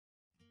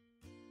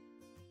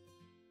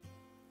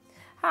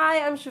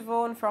Hi, I'm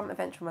Siobhan from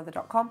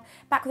eventualmother.com,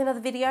 back with another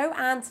video,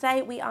 and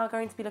today we are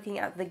going to be looking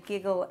at the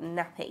GiGG'L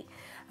nappy.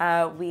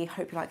 We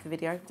hope you like the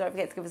video. Don't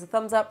forget to give us a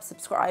thumbs up,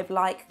 subscribe,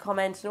 like,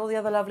 comment, and all the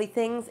other lovely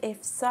things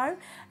if so,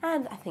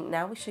 and I think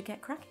now we should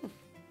get cracking.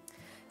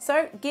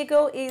 So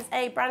GiGG'L is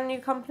a brand new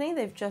company.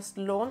 They've just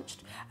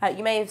launched.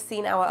 You may have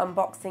seen our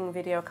unboxing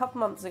video a couple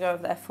months ago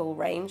of their full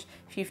range.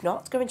 If you've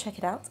not, go and check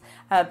it out.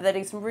 But they're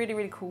doing some really,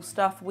 really cool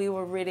stuff. We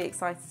were really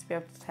excited to be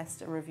able to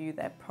test and review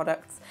their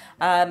products.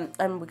 And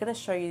we're going to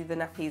show you the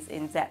nappies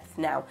in depth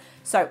now.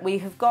 So we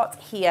have got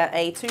here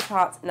a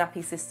two-part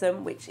nappy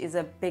system, which is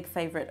a big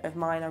favourite of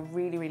mine. I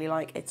really, really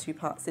like a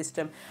two-part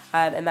system.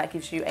 And that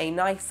gives you a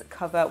nice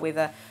cover with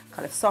a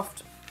kind of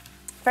soft,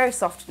 very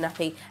soft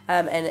nappy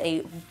and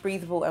a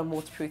breathable and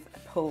waterproof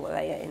pull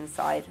layer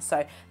inside,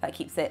 so that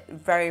keeps it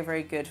very,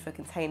 very good for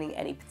containing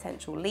any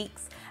potential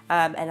leaks,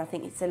 and I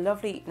think it's a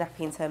lovely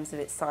nappy in terms of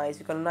its size.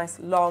 You've got a nice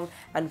long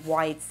and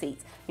wide seat.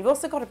 You've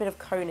also got a bit of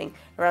coning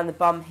around the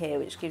bum here,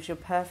 which gives you a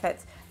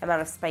perfect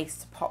amount of space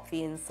to pop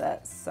the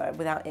inserts, so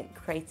without it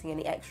creating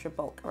any extra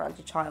bulk around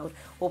your child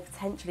or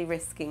potentially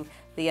risking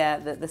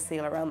the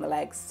seal around the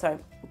legs. So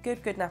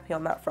good nappy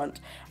on that front.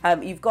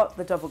 You've got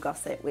the double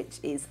gusset, which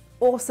is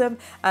awesome,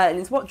 and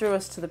it's what drew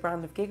us to the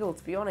brand of GiGG'L,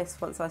 to be honest.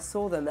 Once I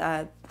saw them,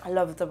 I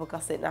love a double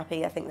gusset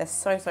nappy. I think they're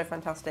so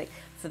fantastic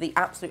for the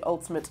absolute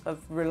ultimate of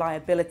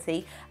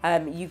reliability.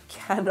 You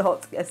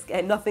cannot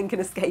escape, nothing can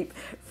escape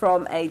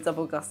from a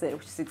double gusset,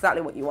 which is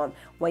exactly what you want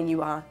when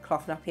you are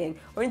cloth nappying,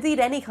 or indeed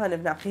any kind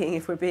of nappying,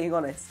 if we're being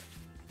honest.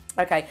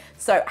 Okay,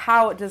 so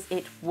how does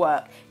it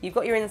work? You've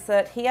got your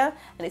insert here,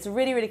 and it's a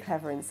really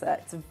clever insert.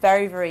 It's a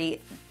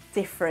very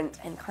different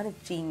and kind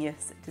of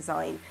genius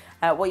design.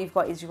 What you've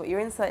got is you've got your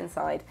insert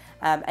inside,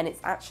 and it's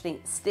actually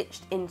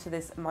stitched into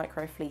this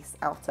micro fleece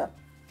outer.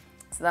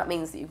 So that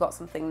means that you've got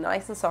something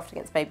nice and soft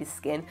against baby's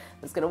skin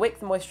that's going to wick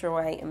the moisture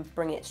away and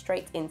bring it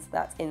straight into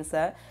that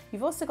insert.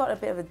 You've also got a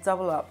bit of a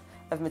double up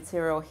of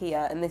material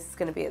here, and this is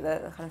going to be at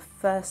the kind of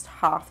first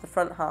half, the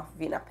front half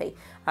of your nappy,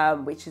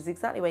 which is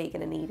exactly where you're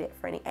going to need it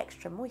for any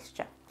extra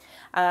moisture.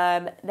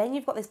 Then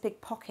you've got this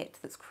big pocket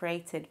that's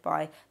created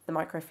by the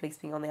micro fleece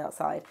being on the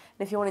outside,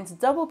 and if you're wanting to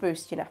double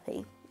boost your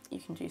nappy, you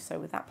can do so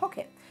with that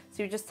pocket.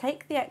 So you just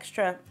take the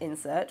extra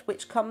insert,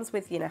 which comes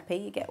with your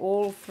nappy. You get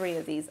all three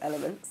of these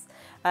elements,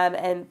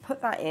 and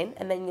put that in,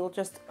 and then you'll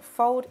just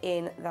fold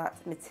in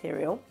that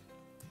material,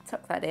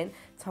 tuck that in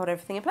to hold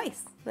everything in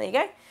place. There you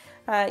go.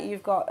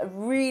 You've got a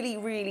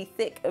really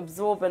thick,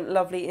 absorbent,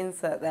 lovely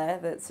insert there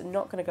that's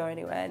not going to go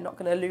anywhere, not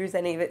going to lose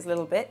any of its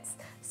little bits.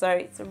 So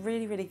it's a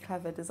really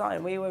clever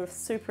design. We were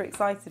super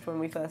excited when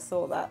we first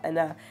saw that,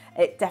 and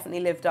it definitely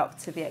lived up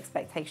to the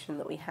expectation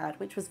that we had,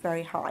 which was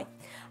very high.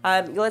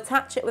 You'll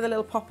attach it with a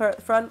little popper at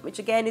the front, which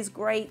again is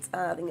great.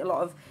 I think a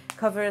lot of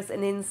covers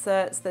and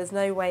inserts, there's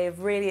no way of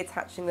really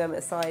attaching them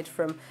aside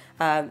from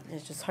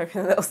just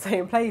hoping that they'll stay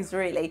in place,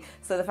 really.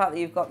 So the fact that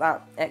you've got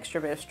that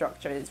extra bit of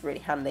structure is really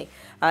handy.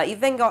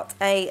 You've then got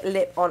a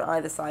lip on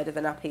either side of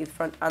the nappy, the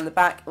front and the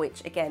back,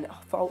 which again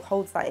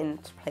holds that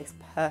into place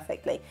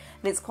perfectly.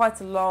 And it's quite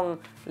a long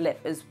lip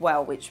as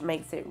well, which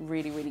makes it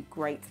really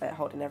great at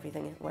holding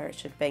everything where it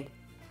should be.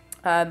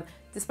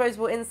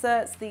 Disposable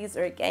inserts, these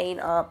are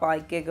by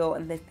GiGG'L,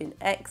 and they've been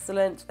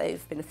excellent.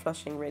 They've been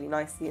flushing really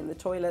nicely in the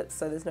toilets,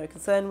 so there's no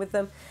concern with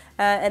them.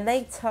 And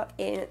they tuck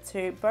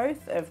into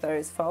both of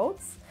those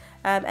folds,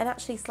 and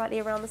actually slightly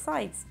around the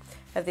sides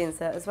of the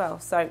insert as well.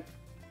 So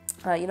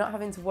you're not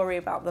having to worry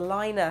about the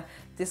liner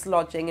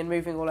dislodging and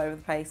moving all over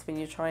the place when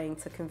you're trying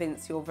to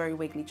convince your very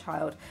wiggly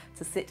child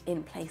to sit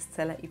in place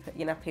to let you put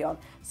your nappy on.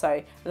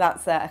 So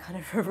that's a kind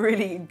of a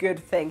really good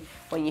thing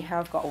when you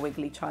have got a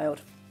wiggly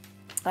child.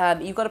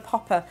 You've got a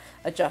popper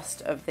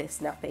adjust of this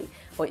nappy,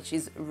 which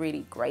is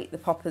really great. The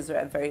poppers are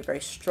a very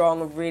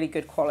strong, really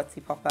good quality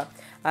popper.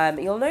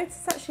 You'll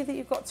notice actually that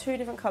you've got two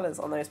different colours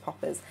on those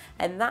poppers,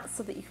 and that's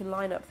so that you can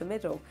line up the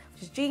middle,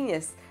 which is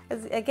genius.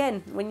 As,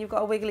 again, when you've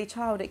got a wiggly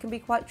child, it can be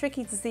quite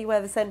tricky to see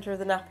where the centre of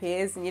the nappy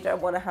is, and you don't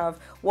want to have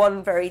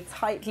one very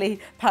tightly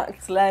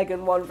packed leg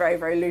and one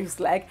very loose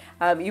leg.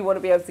 You want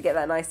to be able to get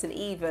that nice and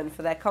even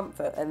for their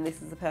comfort, and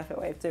this is the perfect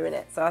way of doing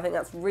it. So I think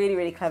that's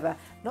really clever.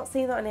 Not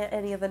seeing that in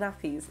any other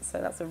nappies, so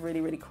that's a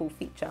really cool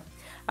feature.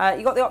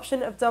 You've got the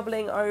option of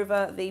doubling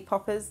over the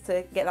poppers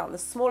to get that in the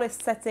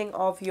smallest setting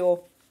of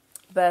your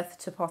birth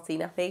to potty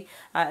nappy,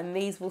 and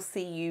these will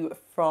see you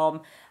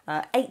from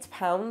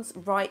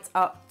 £8 right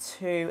up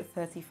to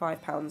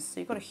 £35, so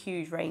you've got a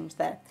huge range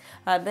there.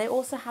 They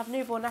also have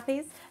newborn nappies,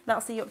 and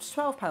that'll see you up to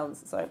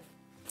 £12, so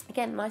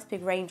again, nice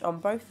big range on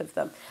both of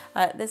them.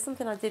 There's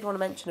something I did want to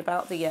mention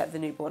about the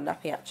newborn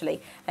nappy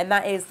actually, and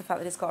that is the fact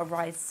that it's got a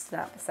rise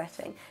snap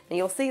setting. Now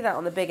you'll see that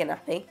on the bigger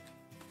nappy,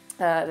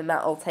 and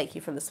that will take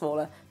you from the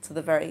smaller to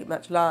the very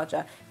much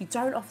larger. You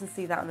don't often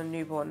see that on a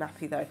newborn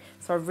nappy though,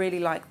 so I really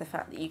like the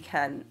fact that you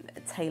can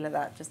tailor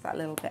that just that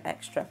little bit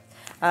extra.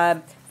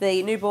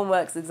 The newborn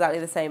works exactly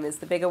the same as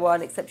the bigger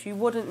one, except you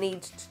wouldn't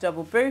need to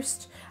double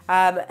boost,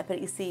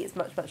 but you see it's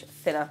much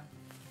thinner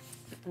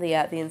The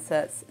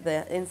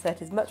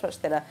insert is much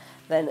thinner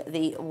than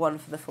the one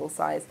for the full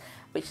size,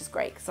 which is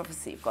great because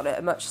obviously you've got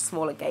a much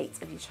smaller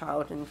gait of your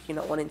child and you're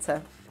not wanting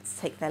to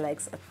take their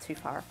legs too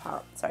far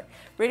apart. So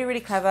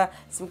really clever.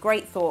 Some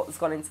great thought has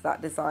gone into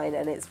that design,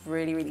 and it's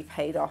really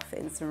paid off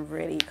in some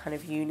really kind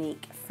of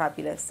unique,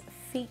 fabulous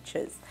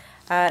features.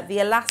 The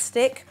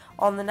elastic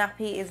on the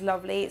nappy is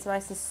lovely. It's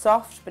nice and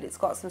soft, but it's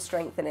got some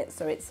strength in it,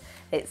 so it's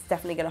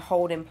definitely going to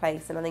hold in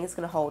place, and I think it's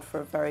going to hold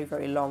for a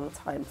very long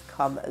time to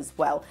come as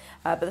well.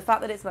 But the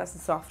fact that it's nice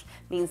and soft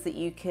means that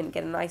you can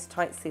get a nice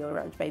tight seal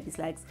around your baby's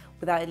legs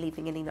without it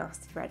leaving any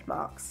nasty red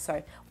marks.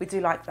 So we do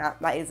like that.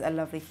 That is a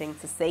lovely thing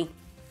to see.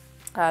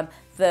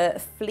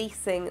 The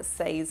fleecing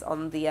stays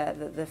on the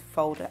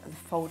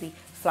foldy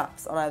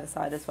flaps on either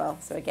side as well.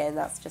 So again,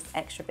 that's just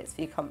extra bits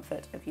for your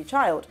comfort of your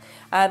child.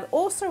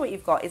 Also what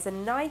you've got is a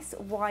nice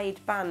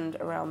wide band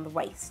around the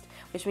waist,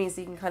 which means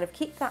you can kind of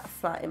keep that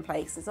flat in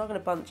place. It's not going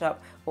to bunch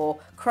up or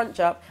crunch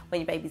up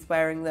when your baby's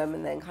wearing them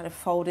and then kind of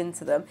fold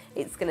into them.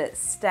 It's going to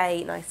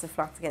stay nice and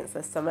flat against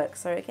their stomach.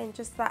 So again,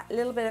 just that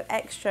little bit of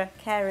extra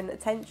care and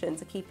attention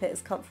to keep it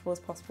as comfortable as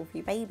possible for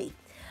your baby.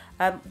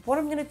 What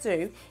I'm going to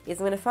do is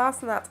I'm going to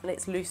fasten that in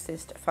its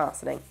loosest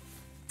fastening,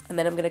 and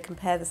then I'm going to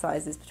compare the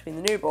sizes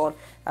between the newborn,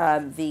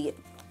 the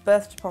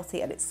birth to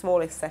potty at its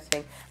smallest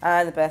setting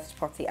and the birth to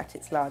potty at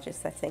its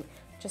largest setting,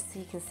 just so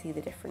you can see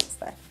the difference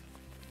there.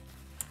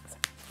 So,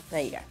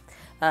 there you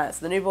go. So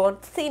the newborn,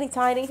 teeny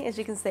tiny, as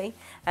you can see,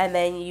 and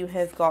then you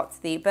have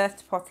got the birth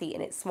to potty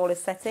in its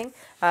smallest setting,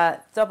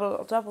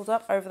 doubled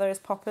up over those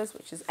poppers,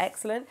 which is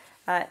excellent.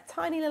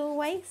 Tiny little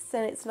waist,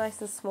 and it's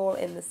nice and small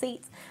in the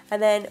seat, and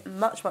then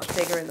much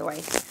bigger in the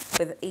waist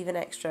with even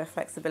extra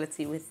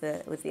flexibility with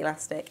the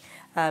elastic,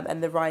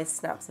 and the rise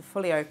snaps are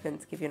fully open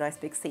to give you a nice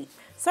big seat.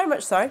 So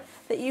much so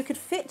that you could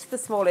fit the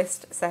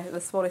smallest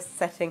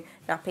setting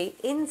nappy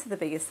into the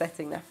biggest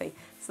setting nappy.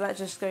 So that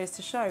just goes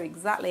to show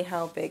exactly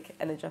how big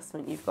an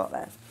adjustment you've got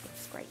there, which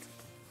is great.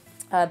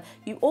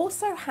 You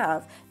also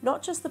have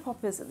not just the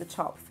poppers at the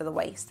top for the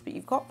waist, but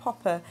you've got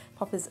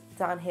poppers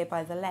down here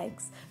by the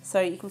legs, so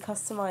you can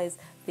customize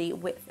the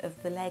width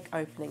of the leg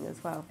opening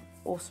as well.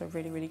 Also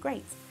really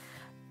great.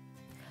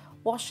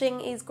 Washing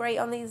is great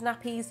on these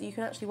nappies. You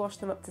can actually wash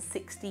them up to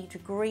 60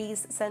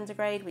 degrees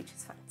centigrade, which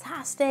is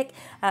fantastic.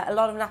 A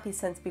lot of nappies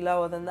tend to be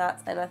lower than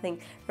that, and I think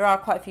there are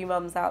quite a few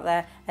mums out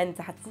there, and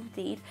dads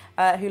indeed,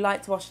 who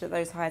like to wash it at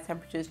those higher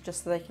temperatures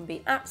just so they can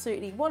be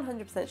absolutely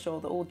 100%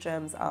 sure that all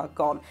germs are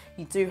gone.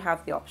 You do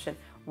have the option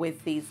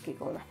with these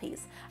GiGG'L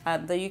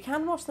nappies, though you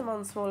can wash them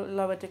on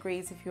lower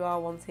degrees if you are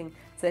wanting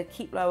to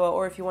keep lower,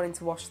 or if you're wanting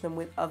to wash them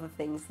with other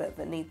things that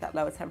need that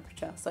lower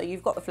temperature. So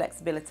you've got the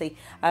flexibility.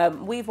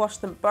 We've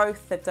washed them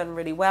both. They've done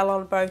really well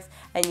on both,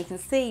 and you can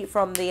see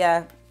from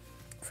the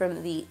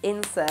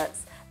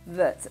inserts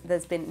that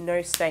there's been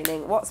no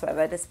staining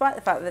whatsoever, despite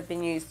the fact that they've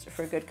been used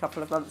for a good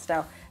couple of months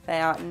now. They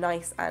are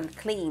nice and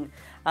clean.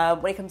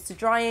 When it comes to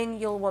drying,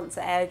 you'll want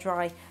to air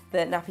dry the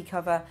nappy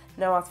cover,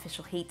 no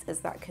artificial heat, as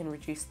that can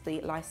reduce the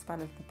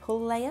lifespan of the pull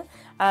layer.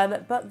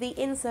 But the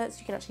inserts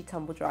you can actually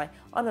tumble dry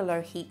on a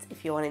low heat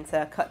if you're wanting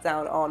to cut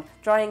down on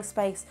drying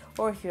space,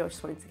 or if you're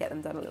just wanting to get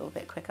them done a little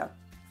bit quicker.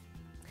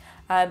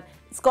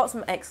 It's got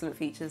some excellent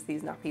features,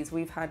 these nappies.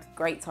 We've had a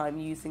great time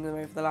using them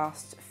over the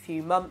last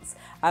few months.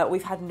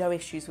 We've had no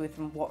issues with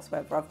them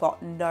whatsoever. I've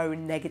got no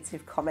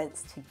negative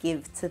comments to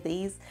give to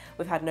these.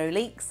 We've had no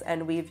leaks,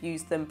 and we've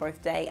used them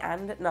both day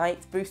and at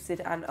night,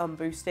 boosted and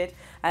unboosted.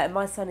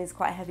 My son is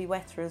quite a heavy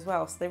wetter as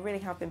well, so they really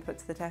have been put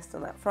to the test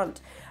on that front.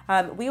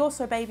 We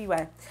also baby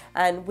wear,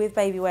 and with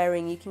baby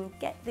wearing you can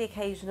get the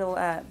occasional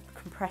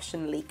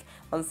compression leak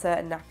on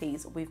certain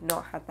nappies. We've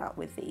not had that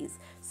with these.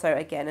 So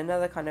again,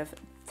 another kind of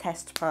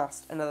test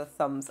passed, another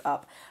thumbs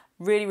up.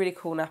 Really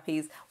cool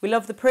nappies. We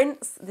love the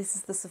prints. This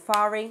is the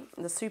Safari,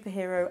 the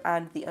Superhero,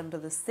 and the Under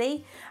the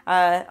Sea.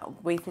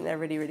 We think they're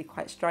really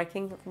quite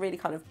striking, really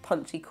kind of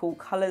punchy, cool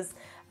colours,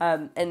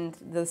 and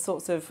the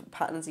sorts of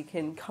patterns you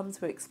can come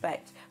to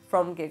expect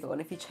from GiGG'L.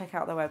 And if you check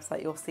out their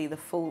website, you'll see the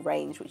full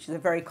range, which is a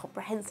very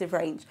comprehensive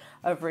range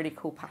of really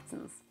cool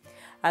patterns.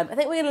 I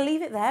think we're going to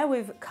leave it there.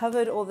 We've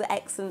covered all the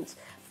excellent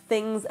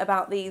things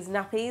about these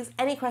nappies.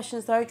 Any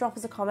questions though, drop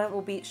us a comment.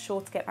 We'll be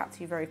sure to get back to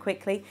you very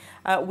quickly.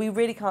 We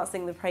really can't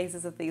sing the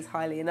praises of these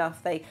highly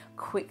enough. They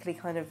quickly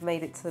kind of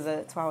made it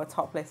to our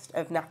top list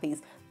of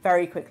nappies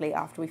very quickly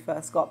after we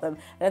first got them.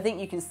 And I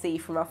think you can see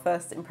from our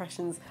first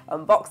impressions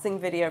unboxing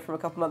video from a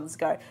couple months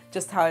ago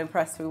just how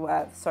impressed we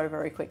were so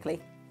very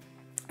quickly.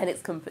 And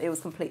it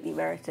was completely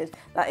merited.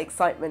 That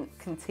excitement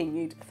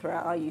continued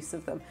throughout our use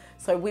of them.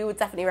 So we would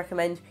definitely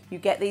recommend you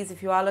get these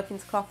if you are looking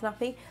to cloth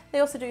nappy. They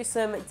also do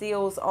some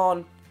deals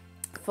on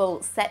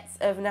full sets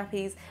of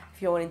nappies if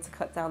you're wanting to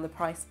cut down the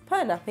price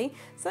per nappy.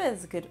 So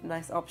there's a good,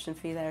 nice option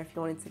for you there if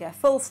you're wanting to get a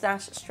full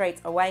stash straight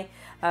away.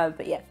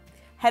 But yeah,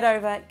 head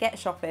over, get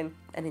shopping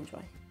and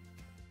enjoy.